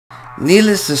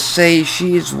Needless to say,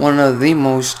 she is one of the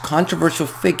most controversial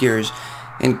figures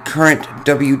in current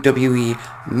WWE,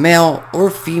 male or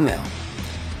female.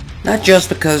 Not just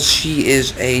because she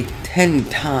is a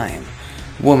 10-time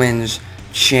women's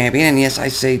champion, and yes, I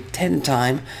say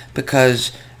 10-time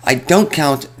because I don't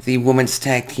count the Women's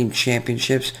Tag Team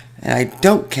Championships, and I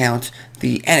don't count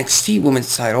the NXT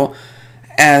Women's title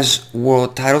as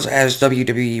world titles, as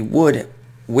WWE would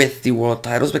with the world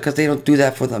titles, because they don't do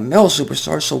that for the male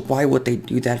superstars, so why would they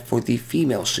do that for the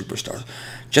female superstars?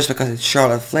 Just because it's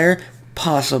Charlotte Flair?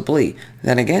 Possibly.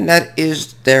 Then again, that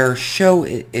is their show,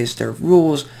 it is their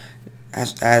rules,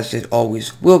 as it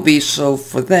always will be, so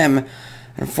for them,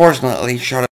 unfortunately,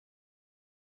 Charlotte,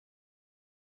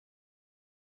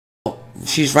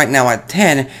 she's right now at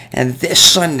 10, and this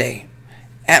Sunday,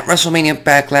 at WrestleMania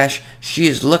Backlash, she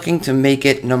is looking to make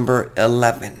it number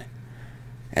 11.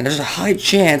 And there's a high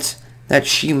chance that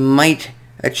she might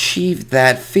achieve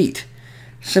that feat,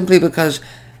 simply because,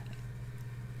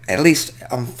 at least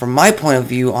from my point of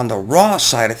view, on the Raw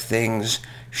side of things,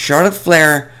 Charlotte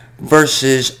Flair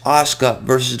versus Asuka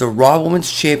versus the Raw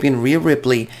Women's Champion Rhea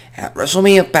Ripley at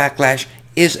WrestleMania Backlash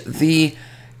is the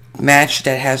match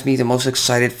that has me the most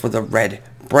excited for the Red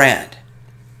brand.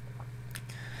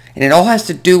 And it all has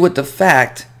to do with the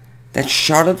fact that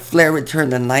Charlotte Flair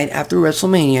returned the night after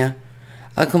WrestleMania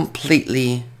a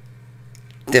completely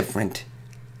different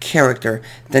character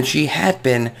than she had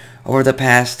been over the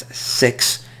past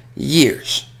 6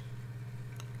 years.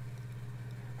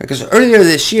 Because earlier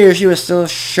this year, she was still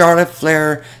Charlotte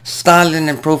Flair, styling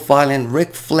and profiling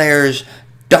Ric Flair's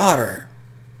daughter.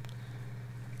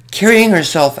 Carrying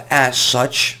herself as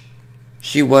such,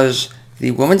 she was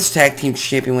the Women's Tag Team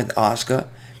Champion with Asuka.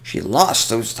 She lost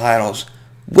those titles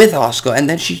with Asuka, and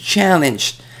then she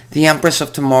challenged the Empress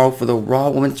of Tomorrow for the Raw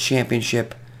Women's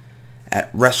Championship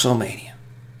at WrestleMania.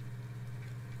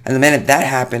 And the minute that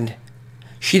happened,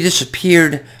 she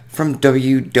disappeared from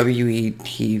WWE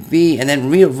TV, and then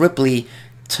Rhea Ripley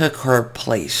took her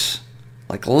place.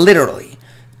 Like, literally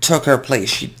took her place.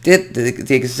 She did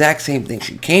the exact same thing.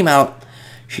 She came out,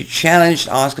 she challenged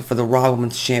Asuka for the Raw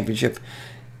Women's Championship,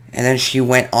 and then she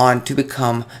went on to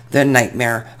become the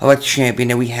nightmare of a champion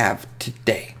that we have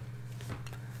today.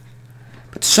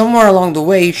 But somewhere along the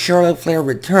way, Charlotte Flair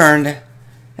returned,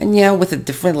 and yeah, with a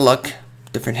different look,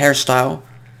 different hairstyle,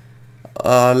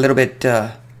 a little bit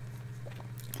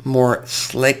more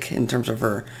slick in terms of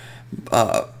her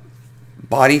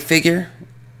body figure,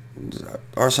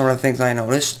 or some of the things I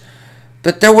noticed.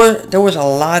 But there was a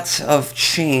lot of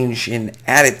change in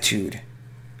attitude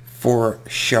for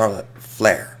Charlotte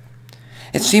Flair.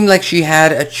 It seemed like she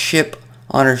had a chip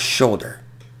on her shoulder,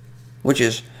 which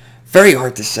is very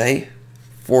hard to say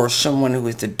for someone who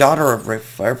is the daughter of Ric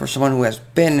Flair, for someone who has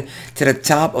been to the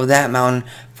top of that mountain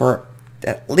for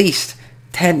at least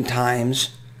 10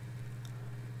 times.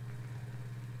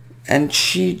 And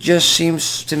she just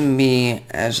seems to me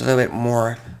as a little bit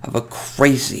more of a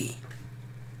crazy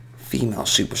female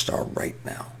superstar right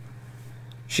now.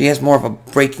 She has more of a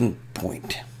breaking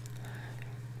point.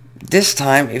 This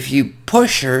time, if you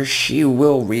push her, she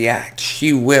will react.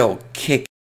 She will kick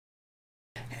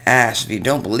ass. If you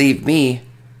don't believe me,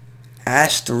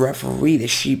 ask the referee that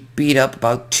she beat up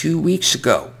about 2 weeks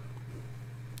ago.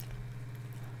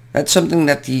 That's something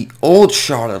that the old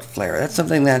Charlotte Flair, that's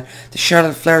something that the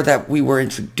Charlotte Flair that we were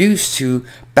introduced to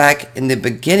back in the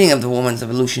beginning of the Women's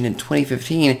Evolution in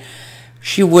 2015,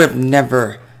 she would have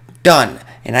never done.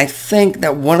 And I think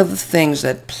that one of the things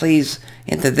that plays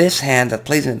into this hand, that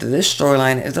plays into this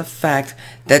storyline, is the fact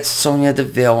that Sonya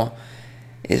Deville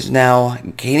is now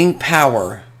gaining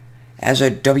power as a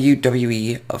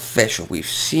WWE official. We've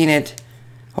seen it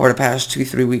over the past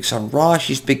 2-3 weeks on Raw.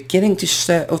 She's beginning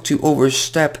to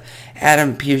overstep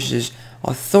Adam Pearce's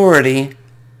authority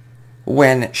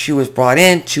when she was brought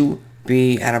in to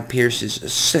be Adam Pearce's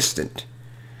assistant.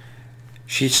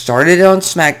 She started on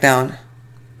SmackDown,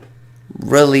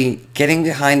 really getting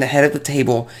behind the head of the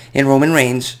table in Roman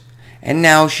Reigns, and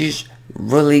now she's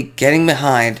really getting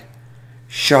behind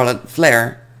Charlotte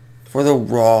Flair for the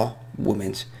Raw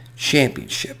Women's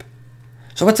Championship.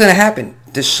 So what's going to happen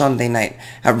this Sunday night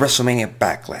at WrestleMania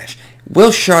Backlash?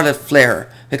 Will Charlotte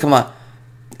Flair become a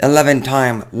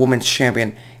 11-time Women's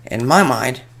Champion? In my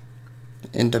mind,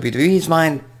 in WWE's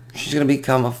mind, she's going to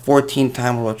become a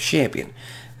 14-time World Champion.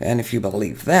 And if you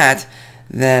believe that,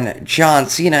 then John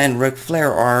Cena and Ric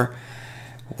Flair are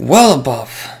well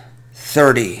above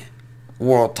 30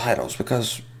 world titles,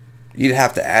 because you'd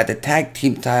have to add the tag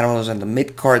team titles and the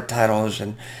mid-card titles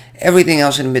and everything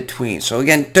else in between. So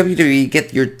again, WWE,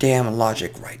 get your damn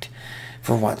logic right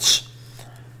for once.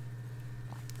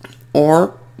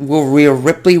 Or will Rhea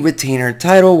Ripley retain her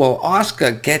title? Will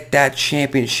Asuka get that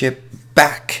championship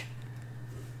back?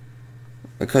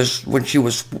 Because when she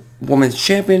was women's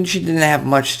champion, she didn't have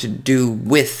much to do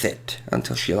with it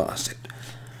until she lost it.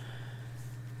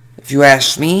 If you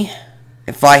ask me,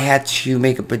 if I had to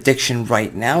make a prediction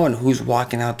right now on who's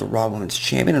walking out the Raw Women's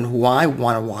Champion and who I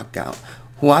want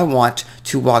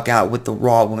to walk out with the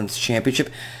Raw Women's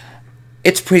Championship,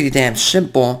 it's pretty damn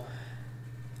simple.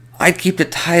 I'd keep the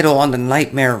title on the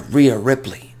Nightmare Rhea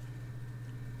Ripley.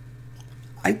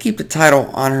 I'd keep the title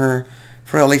on her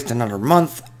for at least another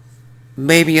month,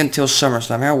 maybe until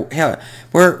SummerSlam. Hell,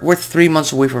 we're 3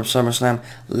 months away from SummerSlam.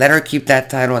 Let her keep that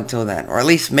title until then, or at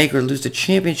least make her lose the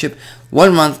championship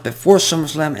 1 month before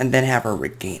SummerSlam and then have her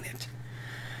regain it.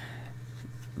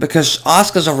 Because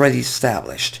Asuka's already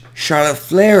established. Charlotte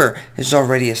Flair is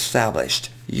already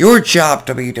established. Your job,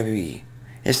 WWE,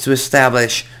 is to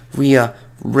establish Rhea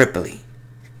Ripley.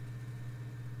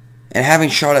 And having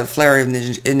Charlotte Flair in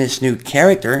this new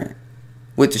character,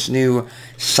 with this new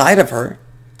side of her,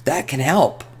 that can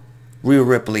help Rhea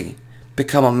Ripley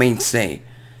become a mainstay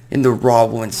in the Raw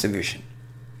Women's division.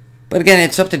 But again,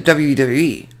 it's up to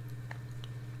WWE.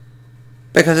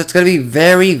 Because it's going to be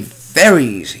very, very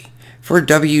easy for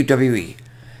WWE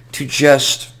to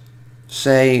just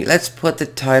say, let's put the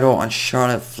title on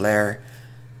Charlotte Flair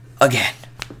again.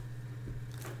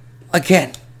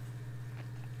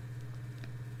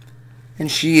 And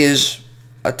she is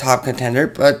a top contender,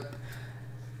 but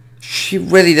she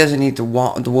really doesn't need the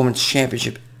Women's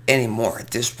Championship anymore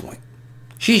at this point.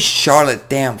 She's Charlotte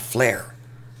damn Flair.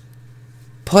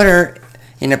 Put her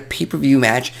in a pay-per-view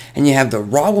match, and you have the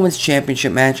Raw Women's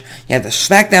Championship match, you have the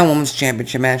SmackDown Women's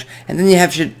Championship match, and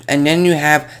then you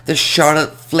have the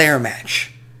Charlotte Flair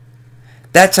match.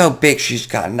 That's how big she's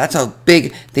gotten. That's how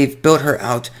big they've built her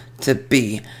out to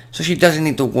be. So she doesn't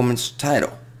need the women's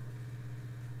title.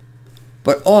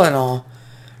 But all in all,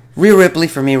 Rhea Ripley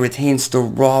for me retains the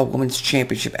Raw Women's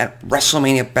Championship at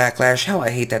WrestleMania Backlash. How I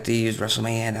hate that they use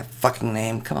WrestleMania in that fucking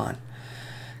name. Come on.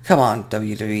 Come on,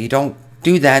 WWE. Don't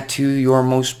do that to your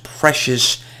most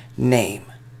precious name.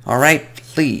 Alright?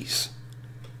 Please.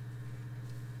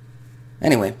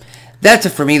 Anyway, that's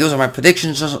it for me. Those are my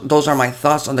predictions. Those are my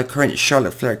thoughts on the current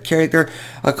Charlotte Flair character.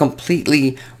 A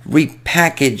completely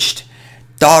repackaged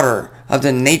daughter of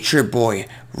the Nature Boy,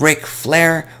 Ric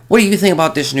Flair. What do you think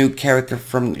about this new character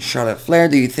from Charlotte Flair?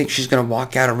 Do you think she's going to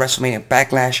walk out of WrestleMania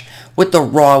Backlash with the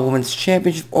Raw Women's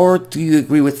Championship? Or do you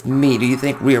agree with me? Do you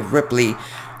think Rhea Ripley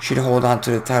should hold on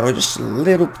to the title just a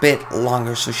little bit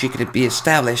longer so she could be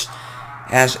established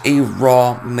as a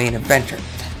Raw main eventer?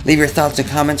 Leave your thoughts and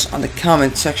comments on the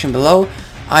comment section below.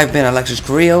 I've been Alexis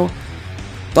Carrillo.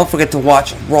 Don't forget to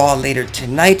watch Raw later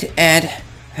tonight and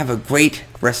have a great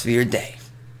rest of your day.